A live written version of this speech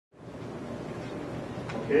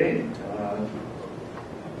Okay,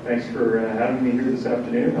 thanks for having me here this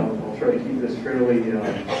afternoon. I'll try to keep this fairly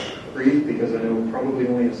brief because I know probably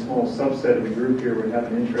only a small subset of the group here would have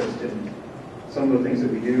an interest in some of the things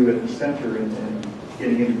that we do at the center and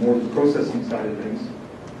getting into more of the processing side of things.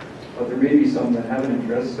 But there may be some that have an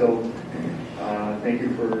interest, so thank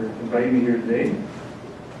you for inviting me here today.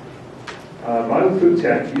 BioFood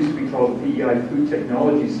Tech used to be called the PEI Food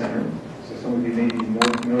Technology Center, so some of you may be more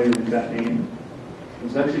familiar with that name. It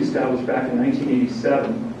was actually established back in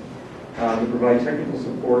 1987 to provide technical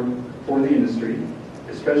support for the industry,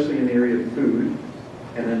 especially in the area of food,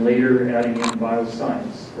 and then later adding in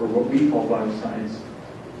bioscience, or what we call bioscience.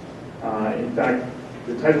 In fact,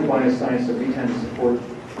 the type of bioscience that we tend to support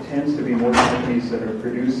tends to be more companies that are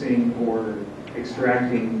producing or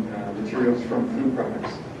extracting materials from food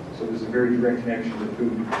products. So there's a very direct connection to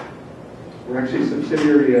food. We're actually a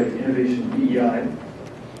subsidiary of Innovation PEI,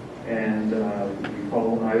 and we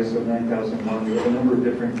follow ISO 9001. We have a number of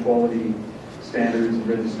different quality standards and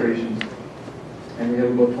registrations, and we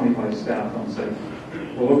have about 25 staff on site.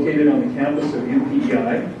 We're located on the campus of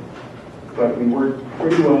UPEI, but we work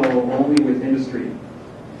pretty well only with industry.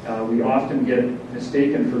 We often get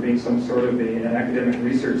mistaken for being some sort of an academic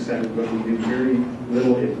research center, but we do very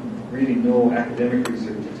little, if really no, academic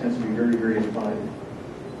research. It tends to be very, very applied.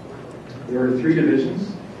 There are three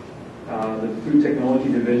divisions. The Food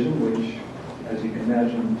Technology Division, which, as you can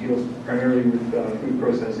imagine, deals primarily with food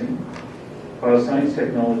processing. Bioscience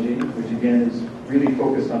Technology, which again is really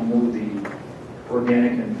focused on more of the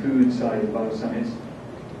organic and food side of bioscience.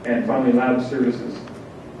 And finally, Lab Services.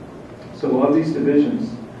 So of these divisions,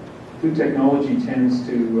 Food Technology tends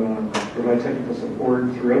to provide technical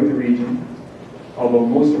support throughout the region, although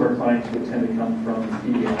most of our clients would tend to come from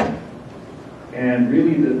PEI. And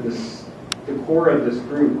really the core of this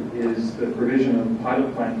group is the provision of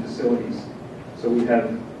pilot plant facilities. So we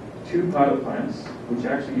have two pilot plants, which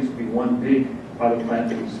actually used to be one big pilot plant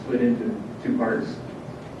that was split into two parts.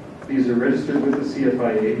 These are registered with the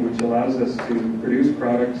CFIA, which allows us to produce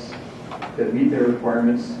products that meet their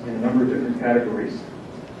requirements in a number of different categories.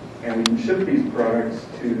 And we can ship these products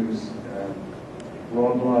to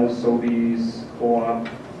Loblaws, Sobeys, Co-op,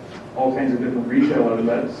 all kinds of different retail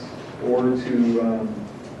outlets, or to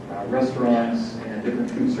restaurants and different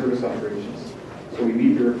food service operations. So we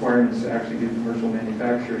meet the requirements to actually do commercial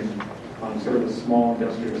manufacturing on sort of a small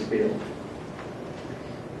industrial scale.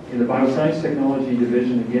 In the Bioscience Technology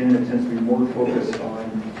Division, again, it tends to be more focused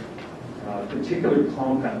on particular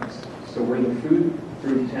compounds. So where the food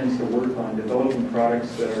group tends to work on developing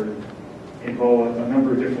products that involve a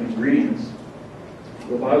number of different ingredients,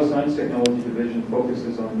 the Bioscience Technology Division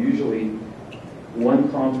focuses on usually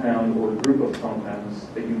one compound or group of compounds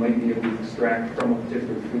that you might be able to extract from a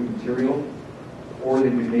particular food material, or that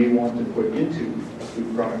you may want to put into a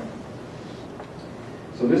food product.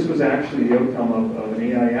 So this was actually the outcome of an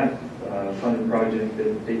AIF funded project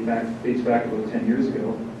that dates back about 10 years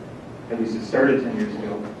ago. At least it started 10 years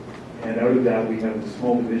ago. And out of that, we have a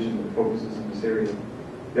small division that focuses in this area.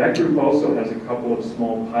 That group also has a couple of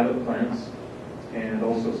small pilot plants and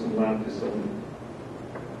also some lab facilities.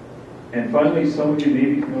 And finally, some of you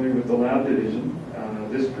may be familiar with the lab division.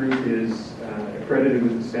 This group is accredited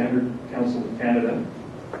with the Standard Council of Canada,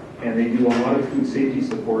 and they do a lot of food safety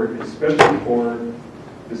support, especially for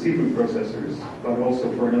the seafood processors, but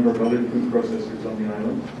also for a number of other food processors on the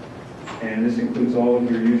island. And this includes all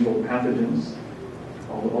of your usual pathogens,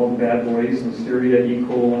 all the bad boys, Listeria, E.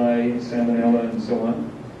 coli, Salmonella, and so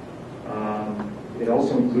on. It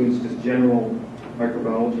also includes just general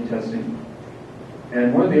microbiology testing.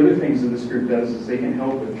 And one of the other things that this group does is they can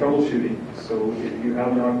help with troubleshooting. So if you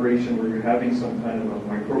have an operation where you're having some kind of a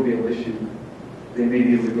microbial issue, they may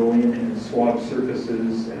be able to go in and swab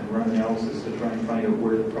surfaces and run analysis to try and find out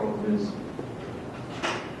where the problem is.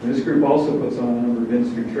 And this group also puts on a number of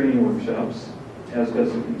industry training workshops, as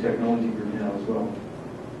does the Food Technology group now as well.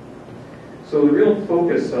 So the real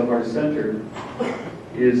focus of our center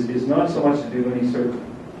is not so much to do any sort of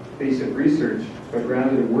basic research, but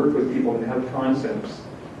rather to work with people that have concepts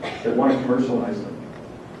that want to commercialize them.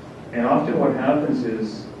 And often what happens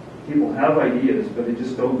is people have ideas, but they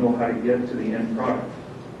just don't know how to get to the end product.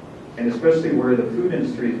 And especially where the food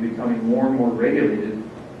industry is becoming more and more regulated,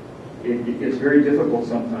 it gets very difficult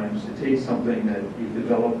sometimes to take something that you've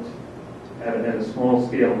developed at a small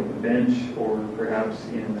scale, at the bench or perhaps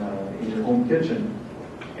in your home kitchen,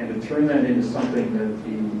 and to turn that into something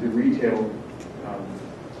that the retail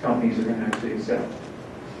companies are going to actually accept.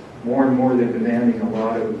 More and more they're demanding a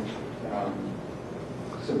lot of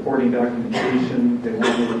supporting documentation. They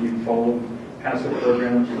want you to follow HACCP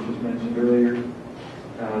programs, which was mentioned earlier.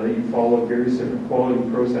 that you follow various different quality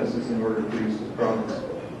processes in order to produce those products.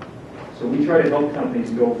 So we try to help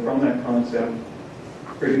companies go from that concept,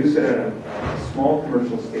 produce at a small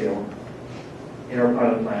commercial scale in our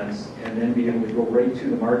pilot plants, and then be able to go right to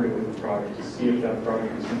the market with the product to see if that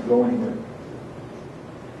product is going to go anywhere.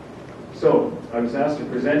 So I was asked to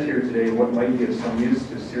present here today what might be of some use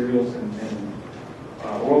to cereals and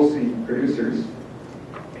oilseed producers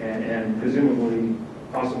and presumably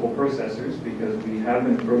possible processors, because we have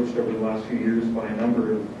been approached over the last few years by a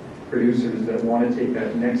number of producers that want to take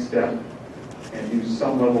that next step and do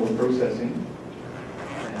some level of processing.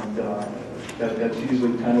 And that's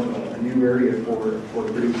usually kind of a new area for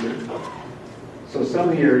a producer. So some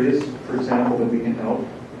of the areas, for example, that we can help,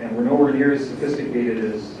 and we're nowhere near as sophisticated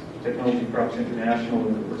as Technology Crops International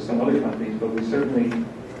or some other companies, but we certainly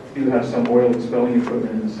do have some oil expelling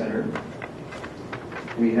equipment in the center.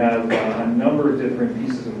 We have a number of different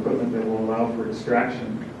pieces of equipment that will allow for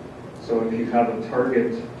extraction. So if you have a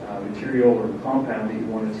target material or compound that you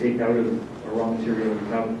want to take out of a raw material, we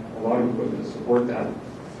have a lot of equipment to support that.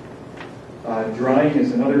 Drying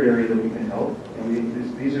is another area that we can help.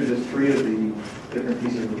 And these are just three of the different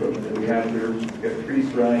pieces of equipment that we have here. We've got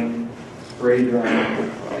freeze drying, spray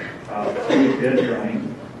drying, fluid bed drying,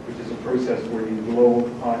 which is a process where you blow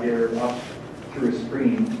hot air up through a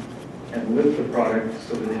screen and lift the product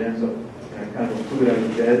so that it ends up in kind of a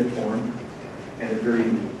fluidized bed form, and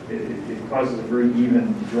it causes a very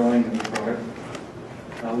even drying of the product.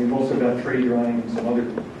 We've also got tray drying and some other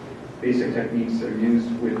basic techniques that are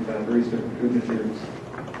used with various different food materials.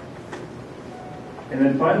 And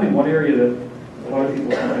then finally, one area that a lot of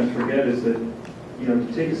people sometimes forget is that,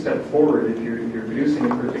 to take a step forward, if you're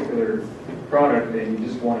producing a particular product and you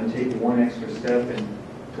just want to take one extra step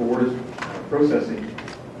towards processing,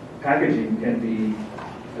 packaging can be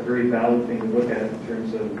a very valid thing to look at in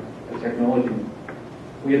terms of the technology.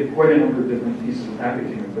 We have quite a number of different pieces of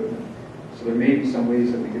packaging equipment, so there may be some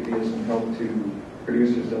ways that we could be of some help to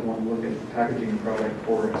producers that want to look at packaging a product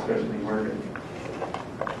for a specialty market.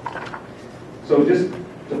 So just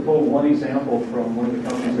to pull one example from one of the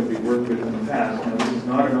companies that we've worked with in the past. Now, this is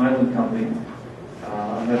not an island company.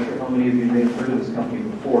 I'm not sure how many of you may have heard of this company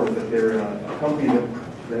before, but they're a company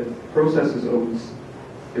that processes oats.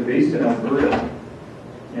 They're based in Alberta,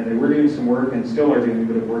 and they were doing some work and still are doing a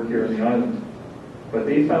bit of work here on the island. But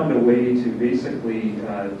they found a way to basically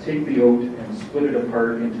take the oat and split it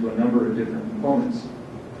apart into a number of different components.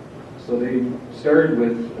 So they started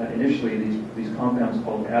with initially these compounds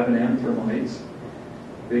called avenanthramides,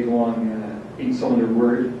 big long 8-cylinder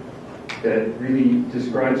word that really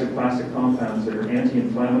describes the classic compounds that are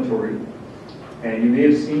anti-inflammatory. And you may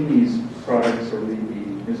have seen these products or the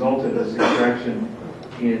result of this extraction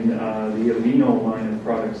in the Aveeno line of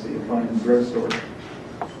products that you find in the drugstore.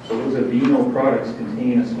 So those Aveeno products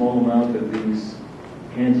contain a small amount of these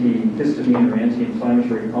antihistamine or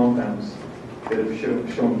anti-inflammatory compounds that have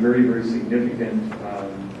shown very, very significant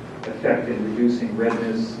effect in reducing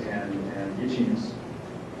redness and itchiness.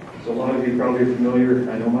 So a lot of you probably are familiar,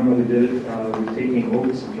 I know my mother did it, with taking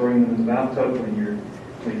oats and throwing them in the bathtub when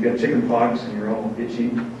you've got chicken pox and you're all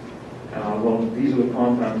itchy. Well, these are the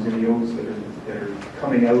compounds in the oats that are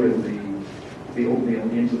coming out of the oatmeal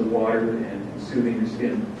into the water and soothing your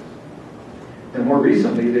skin. And more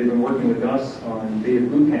recently, they've been working with us on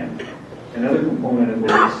beta-glucan, another component of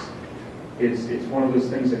oats. It's one of those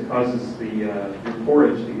things that causes your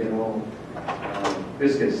porridge to get all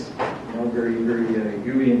viscous, very, very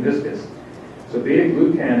gooey and viscous. So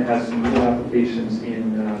beta-glucan has some real applications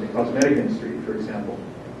in the cosmetic industry, for example.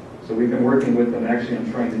 So we've been working with them actually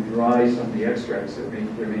on trying to dry some of the extracts that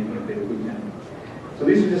they're making of beta-glucan. So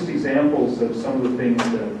these are just examples of some of the things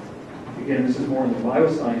that, again, this is more on the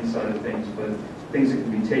bioscience side of things, but things that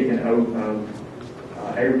can be taken out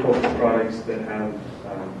of agricultural products that have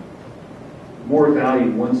more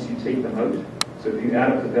value once you take them out. So if you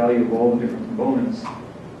add up the value of all the different components,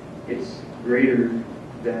 it's greater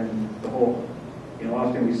than the whole.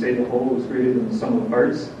 Often we say the whole is greater than the sum of the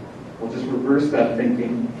parts. We'll just reverse that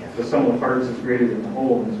thinking. The sum of the parts is greater than the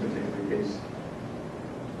whole in this particular case.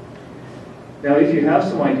 Now, if you have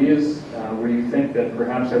some ideas where you think that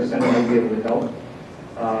perhaps our center might be able to help,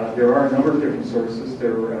 there are a number of different sources.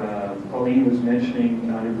 Pauline was mentioning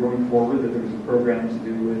in Growing Forward that there was a program to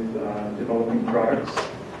do with developing products.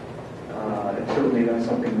 And certainly that's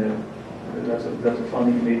something that's a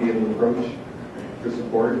funding you may be able to approach for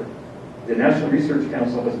support. The National Research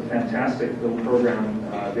Council has a fantastic little program.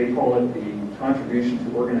 They call it the Contribution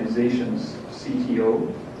to Organizations,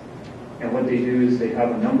 CTO. And what they do is they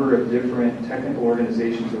have a number of different technical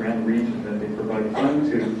organizations around the region that they provide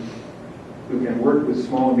funding to who can work with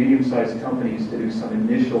small and medium-sized companies to do some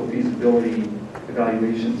initial feasibility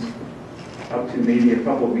evaluations, up to maybe a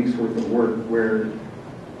couple of weeks worth of work, where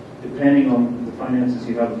depending on the finances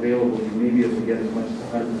you have available, you may be able to get as much as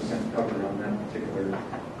 100% covered on that particular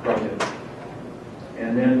project.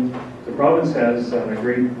 And then the province has a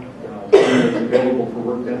great fund that's available for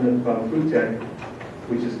work done at Food Tech,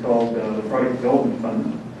 which is called the Product Development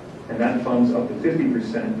Fund, and that funds up to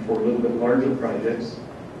 50% for a little bit larger projects.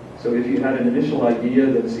 So if you had an initial idea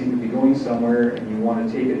that seemed to be going somewhere and you want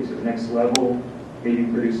to take it to the next level, maybe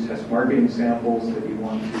produce test marketing samples that you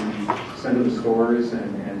want to send to the stores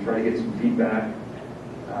and try to get some feedback,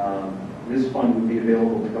 this fund would be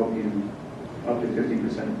available to help you up to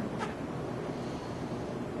 50%.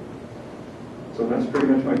 So that's pretty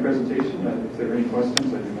much my presentation. If there are any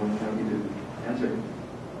questions, I'd be more than happy to answer.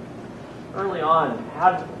 Early on,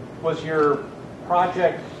 how was your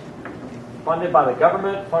project funded by the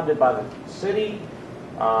government, funded by the city,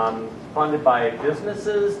 funded by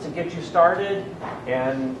businesses to get you started?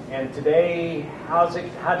 And today, how do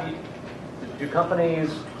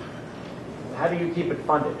you keep it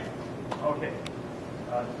funded? Okay.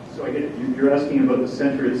 So I get it. You're asking about the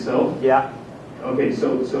center itself? Yeah. Okay,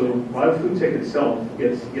 so Food Tech itself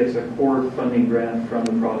gets a core funding grant from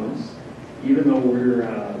the province, even though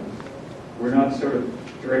we're not sort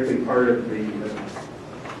of directly part of the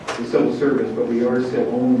civil service, but we are still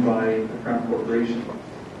owned by the Crown Corporation.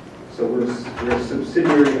 So we're a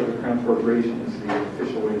subsidiary of the Crown Corporation is the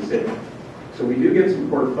official way to say it. So we do get some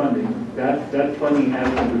core funding. That funding has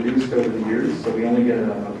been reduced over the years, so we only get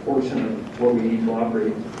a portion of what we need to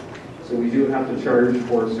operate. So we do have to charge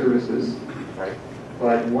for services. Right.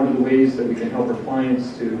 But one of the ways that we can help our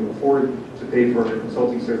clients to afford to pay for our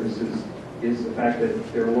consulting services is the fact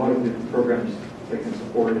that there are a lot of different programs that can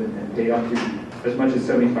support and pay up to as much as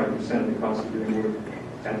 75% of the cost of doing work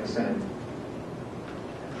at the center.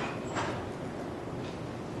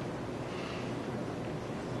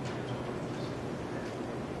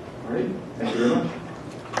 All right, thank you very much.